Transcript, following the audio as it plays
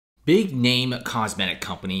big name cosmetic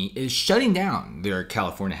company is shutting down their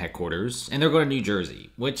California headquarters and they're going to New Jersey,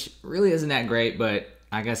 which really isn't that great, but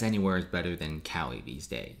I guess anywhere is better than Cali these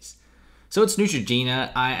days. So it's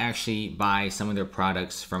Neutrogena. I actually buy some of their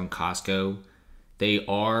products from Costco. They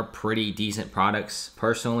are pretty decent products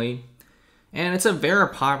personally, and it's a very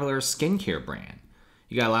popular skincare brand.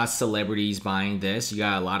 You got a lot of celebrities buying this. You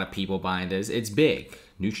got a lot of people buying this. It's big.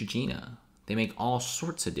 Neutrogena. They make all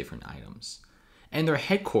sorts of different items. And their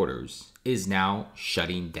headquarters is now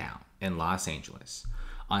shutting down in Los Angeles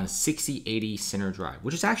on 6080 Center Drive,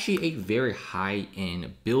 which is actually a very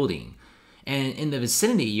high-end building. And in the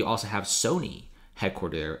vicinity, you also have Sony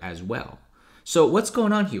headquartered there as well. So what's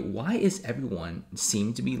going on here? Why is everyone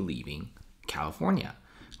seem to be leaving California?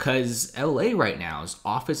 Because LA right now's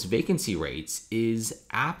office vacancy rates is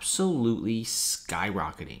absolutely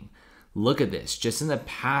skyrocketing. Look at this. Just in the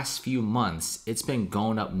past few months, it's been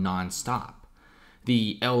going up nonstop.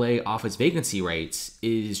 The LA office vacancy rates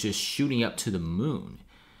is just shooting up to the moon.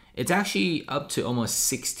 It's actually up to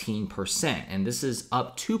almost 16%, and this is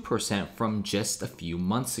up 2% from just a few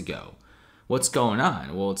months ago. What's going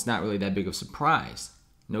on? Well, it's not really that big of a surprise.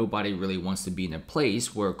 Nobody really wants to be in a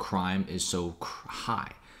place where crime is so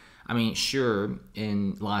high. I mean, sure,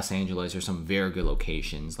 in Los Angeles, there's some very good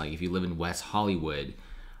locations. Like if you live in West Hollywood,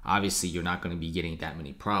 obviously you're not going to be getting that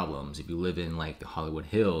many problems. If you live in like the Hollywood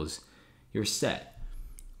Hills, you're set.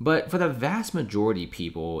 But for the vast majority of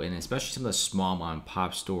people, and especially some of the small mom and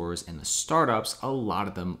pop stores and the startups, a lot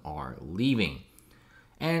of them are leaving.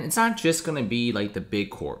 And it's not just going to be like the big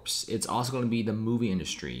corps. It's also going to be the movie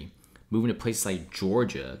industry, moving to places like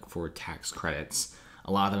Georgia for tax credits.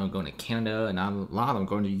 A lot of them are going to Canada, and a lot of them are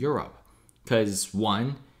going to Europe. Because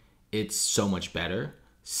one, it's so much better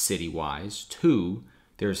city-wise. Two,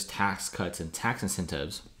 there's tax cuts and tax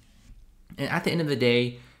incentives. And at the end of the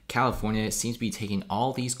day, California seems to be taking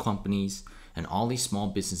all these companies and all these small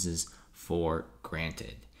businesses for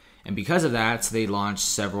granted. And because of that, they launched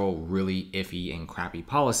several really iffy and crappy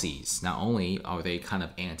policies. Not only are they kind of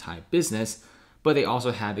anti-business, but they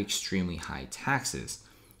also have extremely high taxes.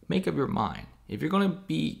 Make up your mind. If you're going to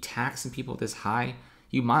be taxing people this high,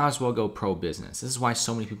 you might as well go pro-business. This is why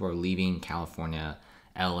so many people are leaving California,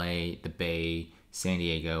 LA, the Bay, San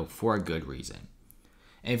Diego for a good reason.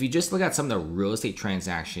 And if you just look at some of the real estate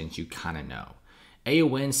transactions, you kind of know.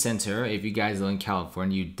 AON Center, if you guys live in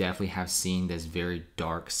California, you definitely have seen this very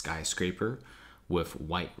dark skyscraper with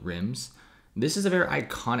white rims. This is a very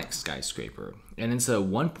iconic skyscraper, and it's a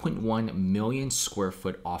 1.1 million square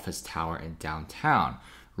foot office tower in downtown,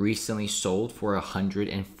 recently sold for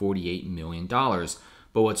 $148 million.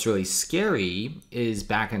 But what's really scary is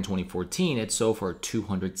back in 2014, it sold for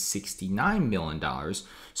 $269 million.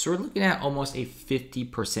 So we're looking at almost a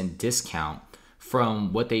 50% discount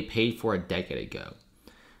from what they paid for a decade ago.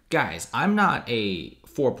 Guys, I'm not a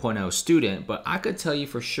 4.0 student, but I could tell you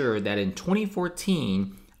for sure that in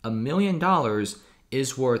 2014, $1 million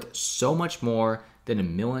is worth so much more than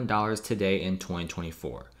 $1 million today in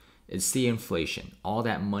 2024. It's the inflation, all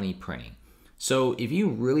that money printing. So if you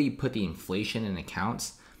really put the inflation in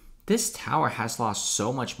accounts, this tower has lost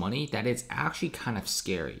so much money that it's actually kind of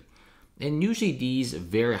scary. And usually these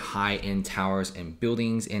very high-end towers and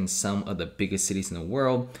buildings in some of the biggest cities in the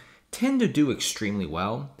world tend to do extremely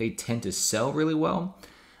well. They tend to sell really well.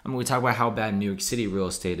 I mean, we talk about how bad New York City real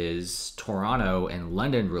estate is, Toronto and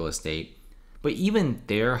London real estate, but even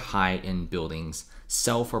their high-end buildings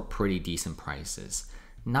sell for pretty decent prices,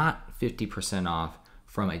 not 50% off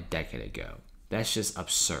from a decade ago. That's just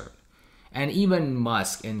absurd. And even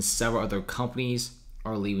Musk and several other companies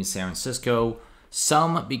are leaving San Francisco,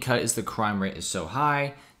 some because the crime rate is so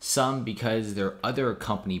high, some because their other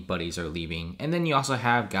company buddies are leaving. And then you also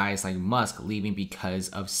have guys like Musk leaving because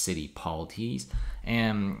of city polities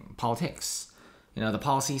and politics. You know, the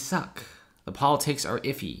policies suck. The politics are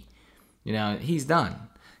iffy. You know, he's done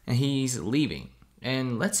and he's leaving.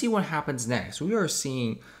 And let's see what happens next. We are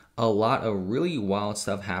seeing a lot of really wild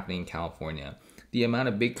stuff happening in California. The amount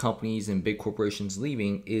of big companies and big corporations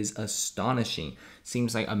leaving is astonishing.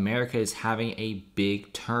 Seems like America is having a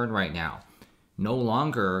big turn right now. No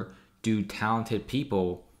longer do talented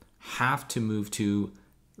people have to move to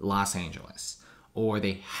Los Angeles, or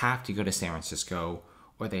they have to go to San Francisco,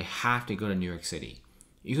 or they have to go to New York City.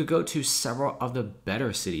 You could go to several of the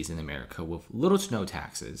better cities in America with little to no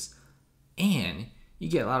taxes, and you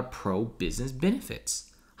get a lot of pro-business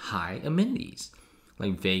benefits, high amenities.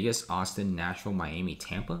 Like Vegas, Austin, Nashville, Miami,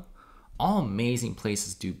 Tampa, all amazing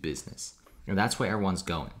places to do business. And that's where everyone's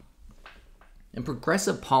going. And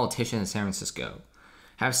progressive politicians in San Francisco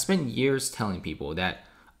have spent years telling people that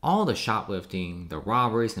all the shoplifting, the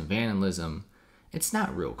robberies, and vandalism it's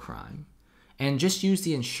not real crime. And just use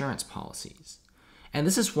the insurance policies. And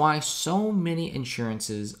this is why so many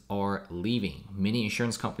insurances are leaving. Many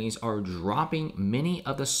insurance companies are dropping many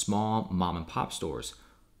of the small mom and pop stores,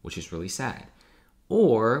 which is really sad.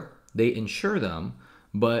 Or they insure them,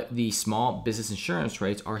 but the small business insurance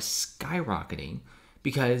rates are skyrocketing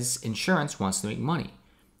because insurance wants to make money,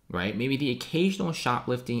 right? Maybe the occasional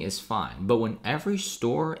shoplifting is fine, but when every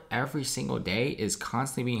store every single day is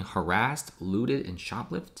constantly being harassed, looted, and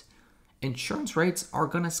shoplifted, insurance rates are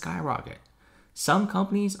going to skyrocket. Some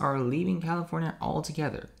companies are leaving California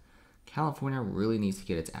altogether. California really needs to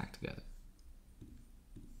get its act together.